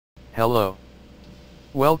Hello.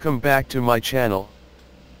 Welcome back to my channel.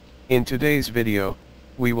 In today's video,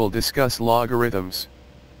 we will discuss logarithms.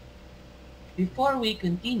 Before we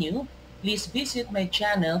continue, please visit my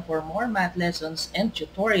channel for more math lessons and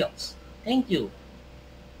tutorials. Thank you.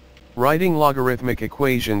 Writing logarithmic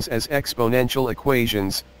equations as exponential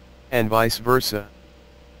equations, and vice versa.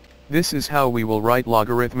 This is how we will write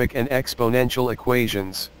logarithmic and exponential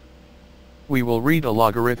equations. We will read a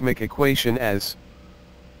logarithmic equation as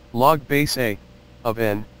log base a of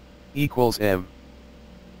n equals m.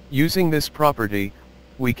 Using this property,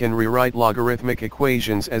 we can rewrite logarithmic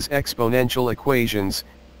equations as exponential equations,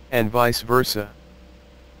 and vice versa.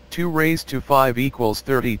 2 raised to 5 equals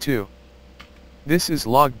 32. This is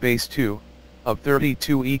log base 2 of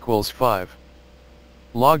 32 equals 5.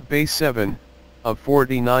 Log base 7 of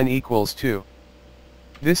 49 equals 2.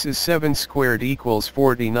 This is 7 squared equals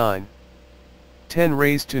 49. 10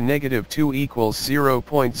 raised to negative 2 equals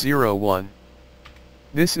 0.01.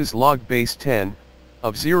 This is log base 10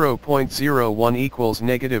 of 0.01 equals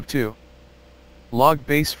negative 2. Log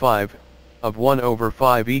base 5 of 1 over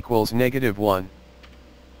 5 equals negative 1.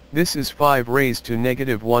 This is 5 raised to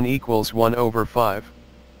negative 1 equals 1 over 5.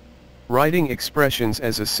 Writing expressions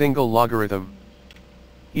as a single logarithm.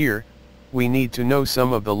 Here, we need to know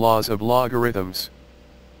some of the laws of logarithms.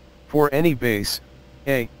 For any base,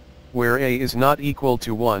 a, where a is not equal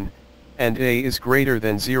to 1, and a is greater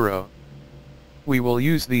than 0. We will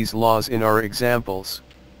use these laws in our examples.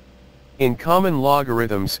 In common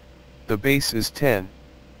logarithms, the base is 10.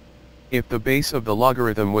 If the base of the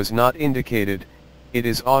logarithm was not indicated, it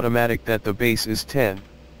is automatic that the base is 10.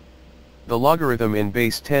 The logarithm in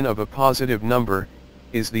base 10 of a positive number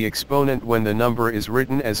is the exponent when the number is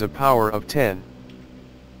written as a power of 10.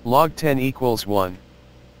 Log 10 equals 1.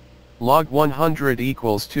 Log 100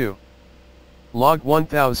 equals 2. Log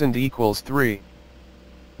 1000 equals 3.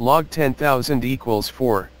 Log 10,000 equals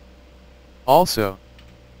 4. Also,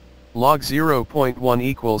 log 0.1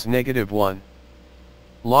 equals negative 1.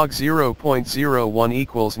 Log 0.01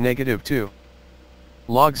 equals negative 2.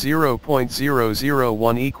 Log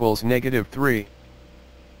 0.001 equals negative 3.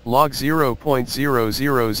 Log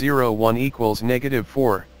 0.0001 equals negative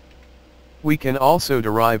 4. We can also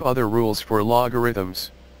derive other rules for logarithms.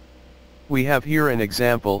 We have here an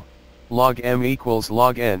example, log m equals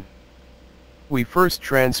log n. We first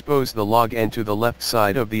transpose the log n to the left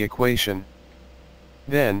side of the equation.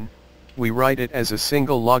 Then, we write it as a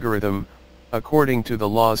single logarithm, according to the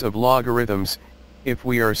laws of logarithms. If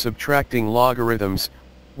we are subtracting logarithms,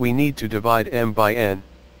 we need to divide m by n.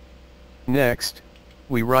 Next,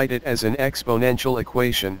 we write it as an exponential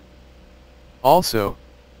equation. Also,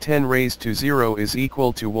 10 raised to 0 is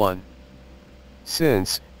equal to 1.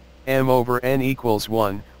 Since m over n equals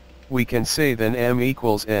 1, we can say then m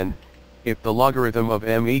equals n, if the logarithm of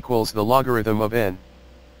m equals the logarithm of n.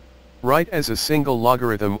 Write as a single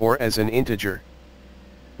logarithm or as an integer.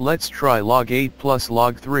 Let's try log 8 plus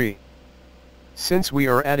log 3. Since we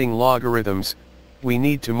are adding logarithms, we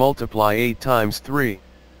need to multiply 8 times 3.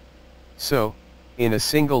 So, in a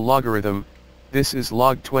single logarithm, this is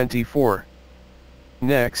log 24.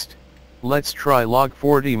 Next, let's try log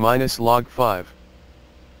 40 minus log 5.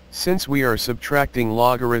 Since we are subtracting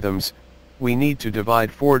logarithms, we need to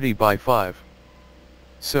divide 40 by 5.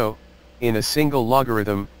 So, in a single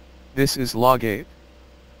logarithm, this is log 8.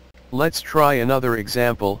 Let's try another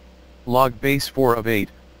example, log base 4 of 8,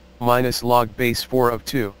 minus log base 4 of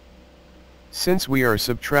 2. Since we are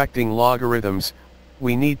subtracting logarithms,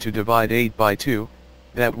 we need to divide 8 by 2,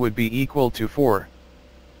 that would be equal to 4.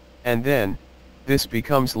 And then, this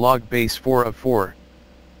becomes log base 4 of 4.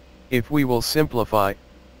 If we will simplify,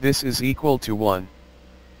 this is equal to 1.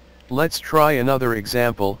 Let's try another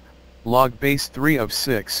example, log base 3 of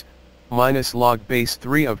 6, minus log base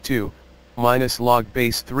 3 of 2, minus log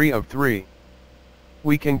base 3 of 3.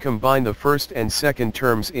 We can combine the first and second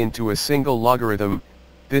terms into a single logarithm.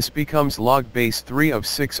 This becomes log base 3 of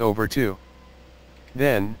 6 over 2.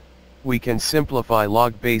 Then, we can simplify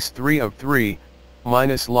log base 3 of 3,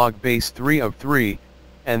 minus log base 3 of 3,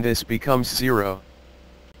 and this becomes 0.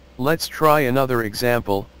 Let's try another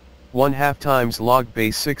example, 1/2 times log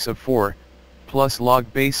base 6 of 4, plus log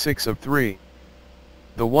base 6 of 3.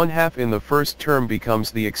 The 1/2 in the first term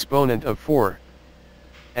becomes the exponent of 4.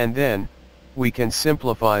 And then, we can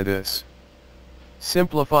simplify this.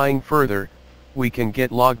 Simplifying further, we can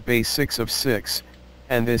get log base 6 of 6,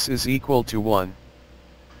 and this is equal to 1.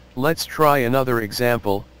 Let's try another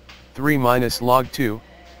example, 3 minus log 2,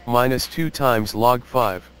 minus 2 times log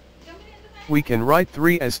 5. We can write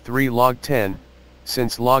 3 as 3 log 10,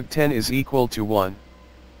 since log 10 is equal to 1.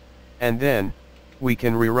 And then, we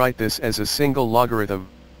can rewrite this as a single logarithm.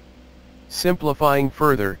 Simplifying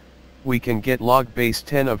further, we can get log base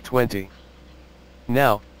 10 of 20.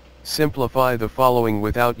 Now, simplify the following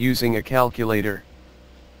without using a calculator.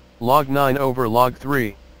 Log 9 over log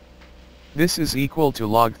 3. This is equal to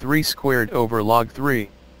log 3 squared over log 3.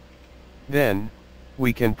 Then,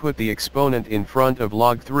 we can put the exponent in front of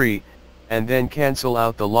log 3, and then cancel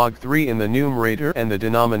out the log 3 in the numerator and the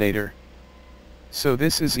denominator. So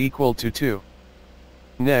this is equal to 2.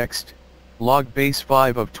 Next, log base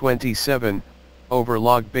 5 of 27, over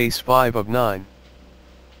log base 5 of 9.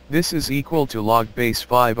 This is equal to log base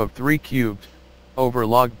 5 of 3 cubed, over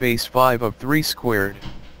log base 5 of 3 squared.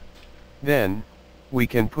 Then, we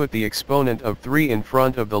can put the exponent of 3 in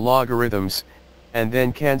front of the logarithms, and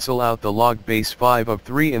then cancel out the log base 5 of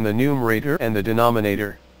 3 in the numerator and the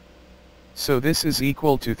denominator. So this is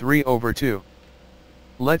equal to 3 over 2.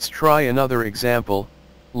 Let's try another example,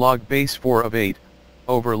 log base 4 of 8,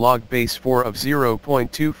 over log base 4 of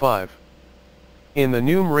 0.25. In the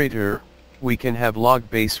numerator, we can have log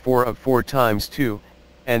base 4 of 4 times 2,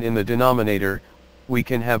 and in the denominator, we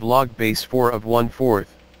can have log base 4 of 1/4.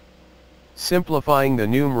 Simplifying the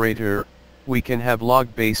numerator, we can have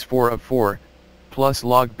log base 4 of 4, plus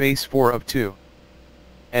log base 4 of 2.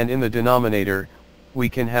 And in the denominator, we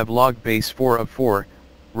can have log base 4 of 4,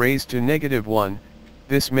 raised to -1,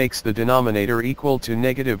 this makes the denominator equal to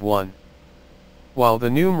 -1. While the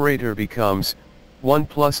numerator becomes 1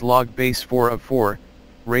 plus log base 4 of 4,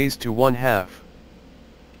 raised to 1/2.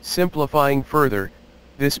 Simplifying further,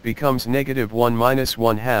 this becomes -1 minus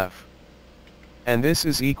 1/2. And this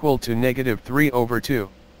is equal to -3 over 2.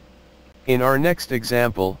 In our next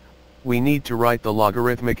example, we need to write the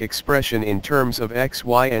logarithmic expression in terms of x,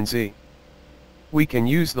 y and z. We can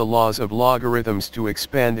use the laws of logarithms to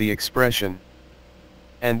expand the expression.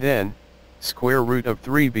 And then, square root of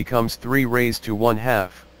 3 becomes 3 raised to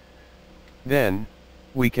 1/2. Then,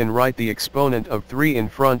 we can write the exponent of 3 in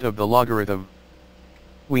front of the logarithm.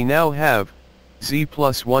 We now have z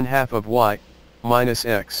plus 1/2 of y, minus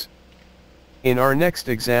x. In our next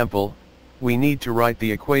example, we need to write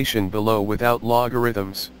the equation below without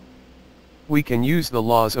logarithms. We can use the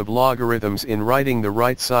laws of logarithms in writing the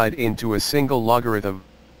right side into a single logarithm.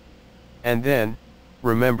 And then,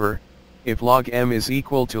 remember, if log m is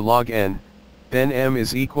equal to log n, then m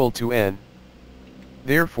is equal to n.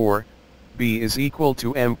 Therefore, b is equal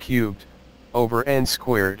to m cubed, over n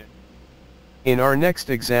squared. In our next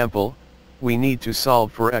example, we need to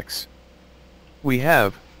solve for x. We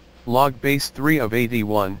have, log base 3 of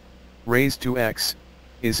 81, raised to x,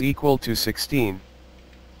 is equal to 16.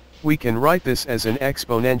 We can write this as an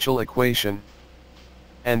exponential equation.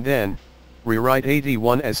 And then, rewrite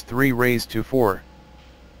 81 as 3 raised to 4.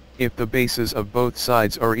 If the bases of both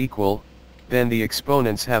sides are equal, then the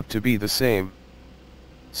exponents have to be the same.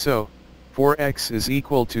 So, 4x is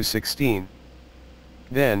equal to 16.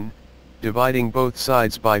 Then, dividing both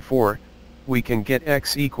sides by 4, we can get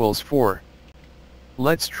x equals 4.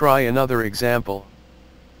 Let's try another example.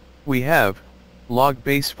 We have, log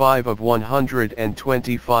base 5 of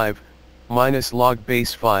 125, minus log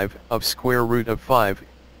base 5 of square root of 5,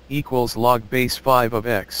 equals log base 5 of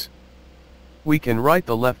x. We can write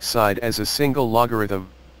the left side as a single logarithm.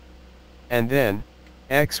 And then,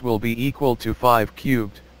 x will be equal to 5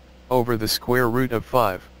 cubed, over the square root of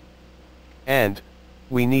 5. And,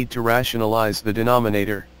 we need to rationalize the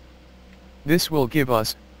denominator. This will give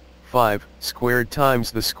us, 5 squared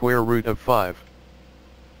times the square root of 5.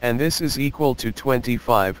 And this is equal to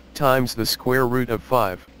 25 times the square root of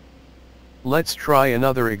 5. Let's try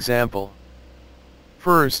another example.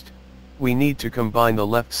 First, we need to combine the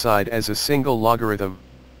left side as a single logarithm.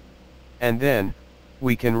 And then,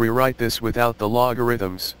 we can rewrite this without the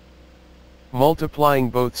logarithms. Multiplying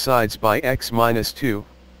both sides by x minus 2,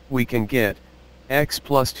 we can get, x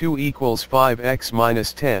plus 2 equals 5x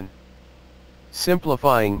minus 10.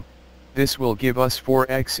 Simplifying, this will give us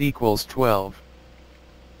 4x equals 12.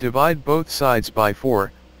 Divide both sides by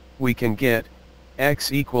 4, we can get,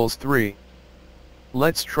 x equals 3.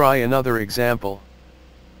 Let's try another example.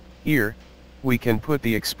 Here, we can put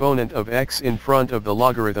the exponent of x in front of the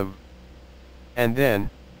logarithm. And then,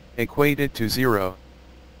 equate it to 0.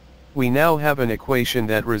 We now have an equation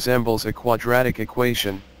that resembles a quadratic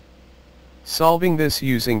equation. Solving this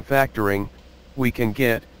using factoring, we can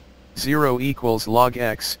get, 0 equals log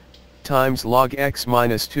x, times log x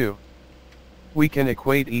minus 2. We can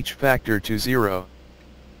equate each factor to 0.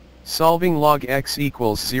 Solving log x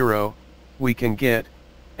equals 0, we can get,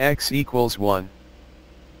 x equals 1.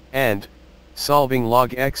 And, solving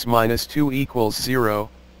log x minus 2 equals 0,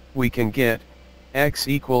 we can get, x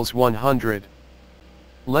equals 100.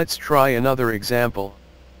 Let's try another example.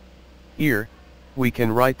 Here, we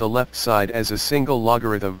can write the left side as a single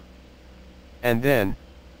logarithm. And then,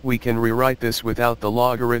 we can rewrite this without the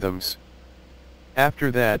logarithms.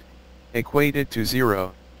 After that, equate it to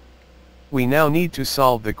 0. We now need to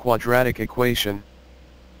solve the quadratic equation.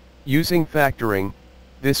 Using factoring,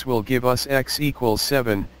 this will give us x equals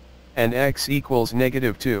 7, and x equals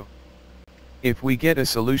 -2. If we get a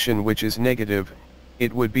solution which is negative,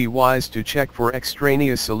 it would be wise to check for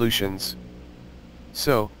extraneous solutions.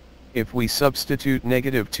 So, if we substitute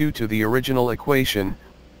 -2 to the original equation,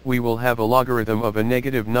 we will have a logarithm of a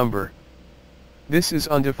negative number. This is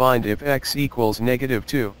undefined if x equals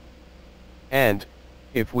 -2. And,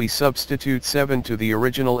 if we substitute 7 to the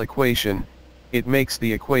original equation, it makes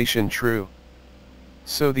the equation true.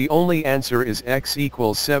 So the only answer is x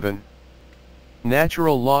equals 7.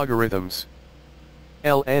 Natural logarithms.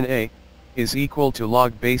 ln a is equal to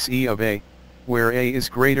log base e of a, where a is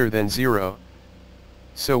greater than 0.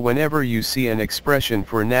 So whenever you see an expression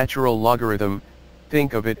for natural logarithm,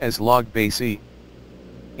 think of it as log base e.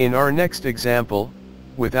 In our next example,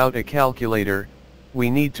 without a calculator, we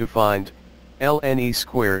need to find ln e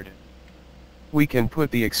squared. We can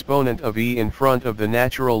put the exponent of e in front of the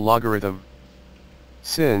natural logarithm.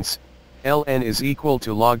 Since ln is equal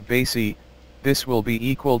to log base e, this will be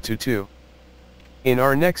equal to 2. In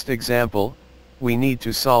our next example, we need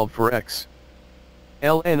to solve for x.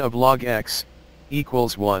 ln of log x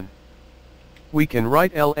equals 1. We can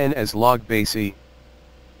write ln as log base e.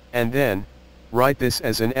 And then, write this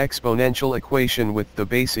as an exponential equation with the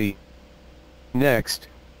base e. Next,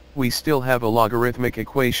 we still have a logarithmic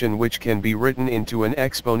equation which can be written into an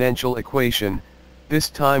exponential equation, this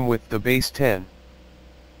time with the base 10.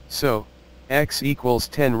 So, x equals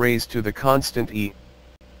 10 raised to the constant e.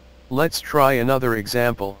 Let's try another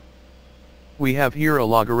example. We have here a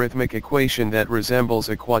logarithmic equation that resembles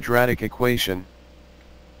a quadratic equation.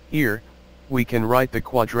 Here, we can write the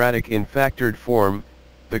quadratic in factored form,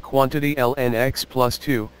 the quantity ln x plus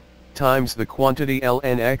 2, times the quantity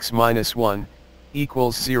ln x minus 1,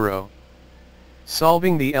 equals 0.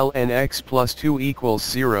 Solving the ln x plus 2 equals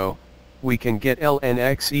 0, we can get ln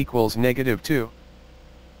x equals -2.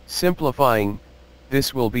 Simplifying,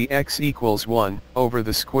 this will be x equals 1 over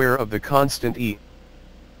the square of the constant e.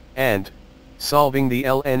 And, solving the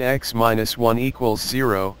ln x minus 1 equals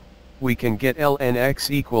 0, we can get ln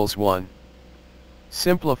x equals 1.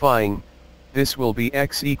 Simplifying, this will be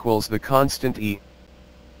x equals the constant e.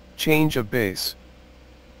 Change of base.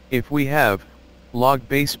 If we have log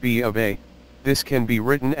base b of a, this can be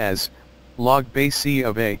written as log base c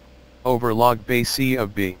of a over log base c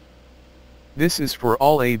of b. This is for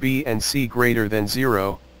all a, b and c greater than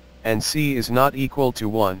 0, and c is not equal to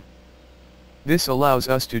 1. This allows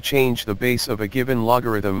us to change the base of a given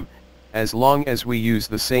logarithm, as long as we use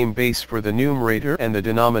the same base for the numerator and the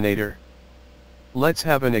denominator. Let's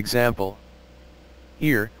have an example.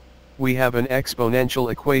 Here, we have an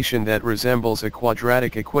exponential equation that resembles a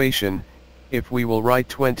quadratic equation, if we will write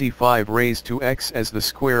 25 raised to x as the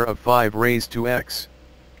square of 5 raised to x.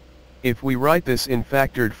 If we write this in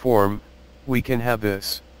factored form, we can have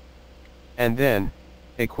this. And then,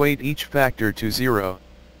 equate each factor to 0.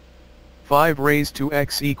 5 raised to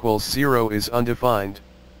x equals 0 is undefined.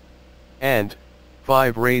 And,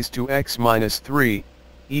 5 raised to x minus 3,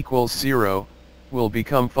 equals 0, will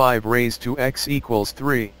become 5 raised to x equals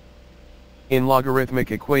 3. In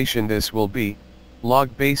logarithmic equation this will be,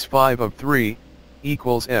 log base 5 of 3,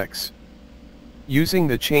 equals x. Using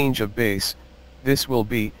the change of base, this will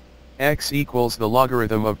be, x equals the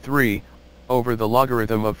logarithm of 3, over the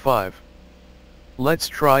logarithm of 5. Let's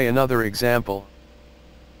try another example.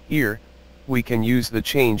 Here, we can use the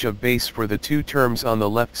change of base for the two terms on the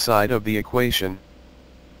left side of the equation.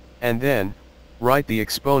 And then, write the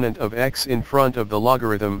exponent of x in front of the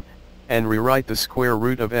logarithm, and rewrite the square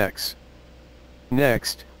root of x.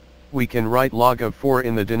 Next, we can write log of 4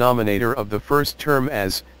 in the denominator of the first term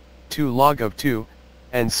as 2 log of 2,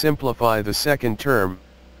 and simplify the second term.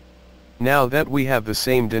 Now that we have the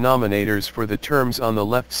same denominators for the terms on the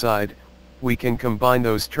left side, we can combine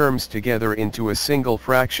those terms together into a single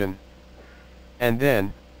fraction. And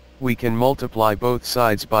then, we can multiply both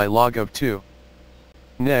sides by log of 2.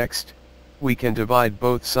 Next, we can divide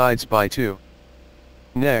both sides by 2.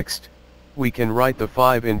 Next, we can write the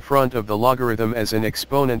 5 in front of the logarithm as an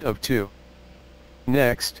exponent of 2.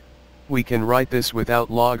 Next, we can write this without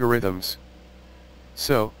logarithms.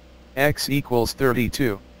 So, x equals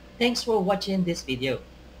 32. Thanks for watching this video.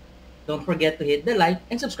 Don't forget to hit the like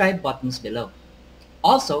and subscribe buttons below.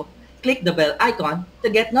 Also, click the bell icon to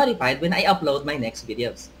get notified when I upload my next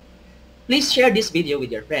videos. Please share this video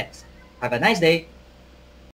with your friends. Have a nice day!